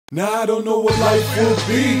Now I don't know what life will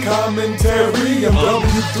be. Commentary, I'm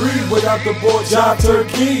W3 without the board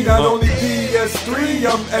Jiveturkey. Not only PS3,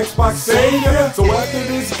 I'm Xbox savior. So after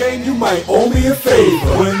this game, you might owe me a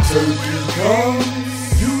favor. When turkey comes,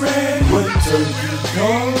 you ready? When turkey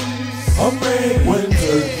comes, I'm ready. When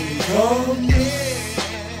turkey comes,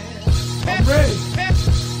 I'm ready.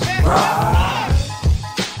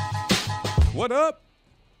 What up?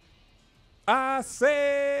 I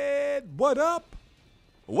said, what up?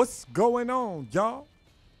 What's going on, y'all?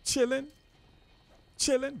 Chillin',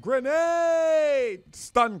 grenade,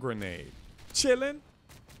 stun grenade, chillin'.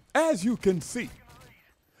 As you can see,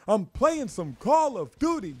 I'm playing some Call of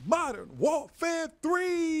Duty Modern Warfare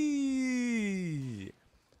 3.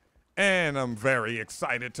 And I'm very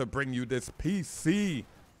excited to bring you this PC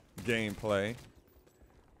gameplay.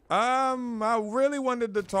 I really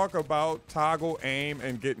wanted to talk about toggle aim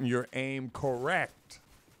and getting your aim correct.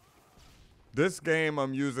 This game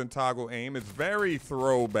I'm using toggle aim. It's very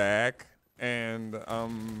throwback, and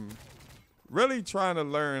I'm really trying to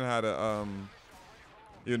learn how to,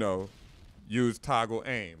 use toggle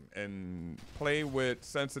aim and play with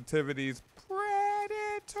sensitivities.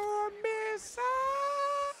 Predator missile.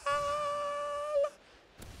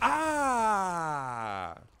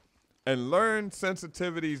 And learn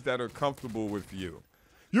sensitivities that are comfortable with you.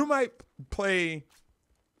 You might play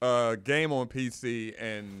a game on PC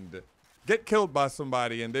and get killed by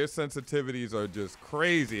somebody and their sensitivities are just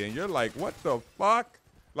crazy and you're like, what the fuck?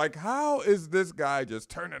 Like, how is this guy just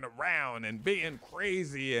turning around and being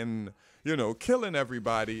crazy and, killing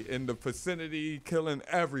everybody in the vicinity, killing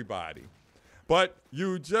everybody? But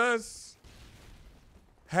you just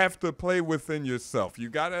have to play within yourself. You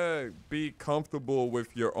gotta be comfortable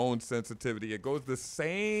with your own sensitivity. It goes the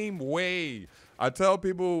same way. I tell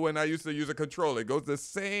people when I used to use a controller, it goes the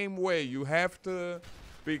same way. You have to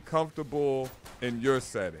be comfortable in your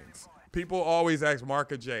settings. People always ask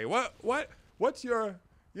Marka J, what's your,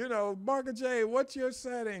 Marka J, what's your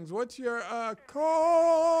settings? What's your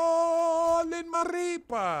Colin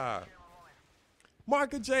Maripa?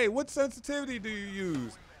 Marka J, what sensitivity do you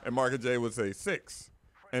use? And Marka J would say 6.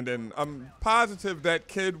 And then I'm positive that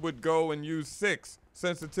kid would go and use 6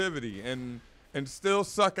 sensitivity and still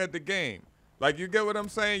suck at the game. Like, you get what I'm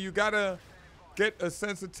saying? You gotta get a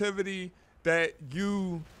sensitivity that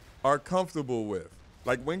you are comfortable with.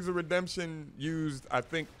 Like Wings of Redemption used, I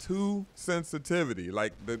think, 2 sensitivity.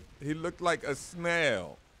 Like he looked like a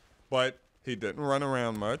snail, but he didn't run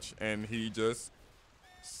around much and he just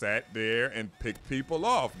sat there and picked people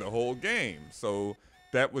off the whole game. So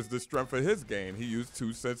that was the strength of his game. He used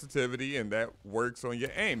 2 sensitivity, and that works on your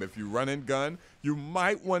aim. If you run and gun, you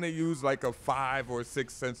might want to use like a 5 or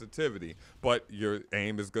 6 sensitivity, but your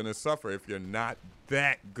aim is going to suffer if you're not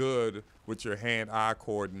that good with your hand-eye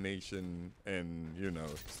coordination and,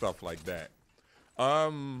 stuff like that.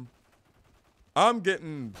 I'm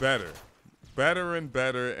getting better and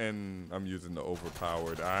better, and I'm using the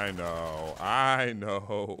overpowered. I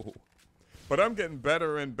know. But I'm getting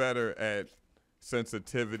better and better at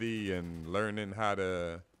sensitivity and learning how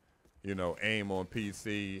to, aim on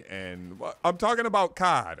PC. And I'm talking about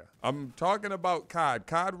COD.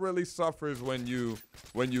 COD really suffers when you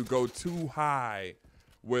go too high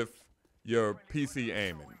with your PC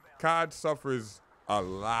aiming. COD suffers a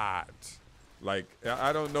lot. Like,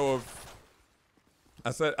 I don't know if I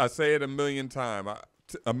say it a million times.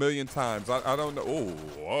 I don't know. Oh,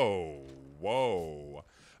 whoa.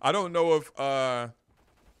 I don't know if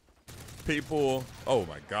people, oh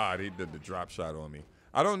my God, he did the drop shot on me.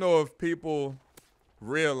 I don't know if people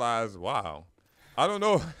realize, wow. I don't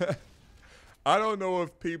know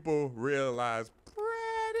if people realize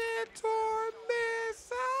Predator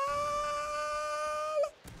missile.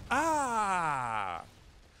 I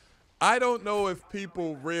don't know if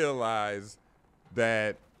people realize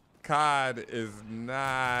that COD is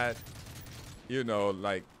not,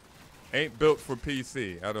 ain't built for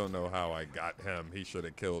PC. I don't know how I got him. He should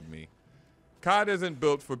have killed me. COD isn't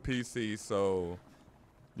built for PC, so,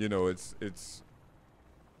 it's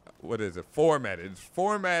what is it? Formatted. It's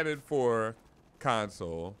formatted for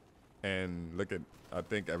console. And look at, I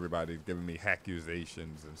think everybody's giving me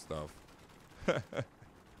accusations and stuff.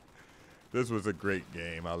 This was a great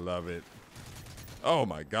game. I love it. Oh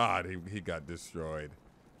my God, he got destroyed.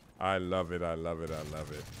 I love it.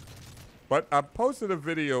 But I posted a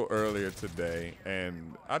video earlier today,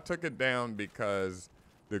 and I took it down because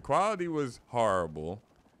the quality was horrible.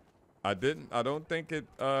 I don't think it,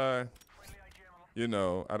 I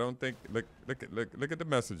don't think, look at the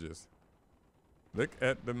messages. Look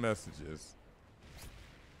at the messages.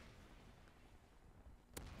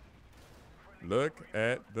 Look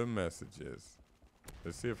at the messages.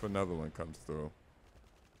 Let's see if another one comes through.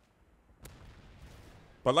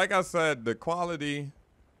 But like I said, the quality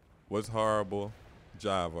was horrible.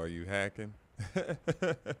 Jive, are you hacking?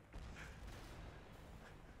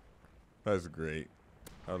 That's great.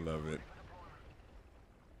 I love it.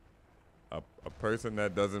 A person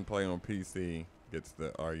that doesn't play on PC gets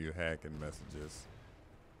the "Are you hacking" messages.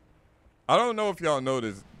 I don't know if y'all know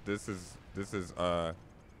this. This is an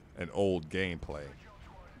old gameplay.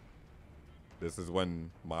 This is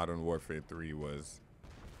when Modern Warfare 3 was,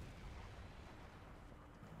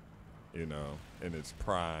 you know, in its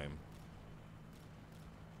prime.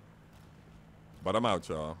 But I'm out,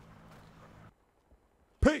 y'all.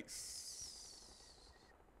 Peace.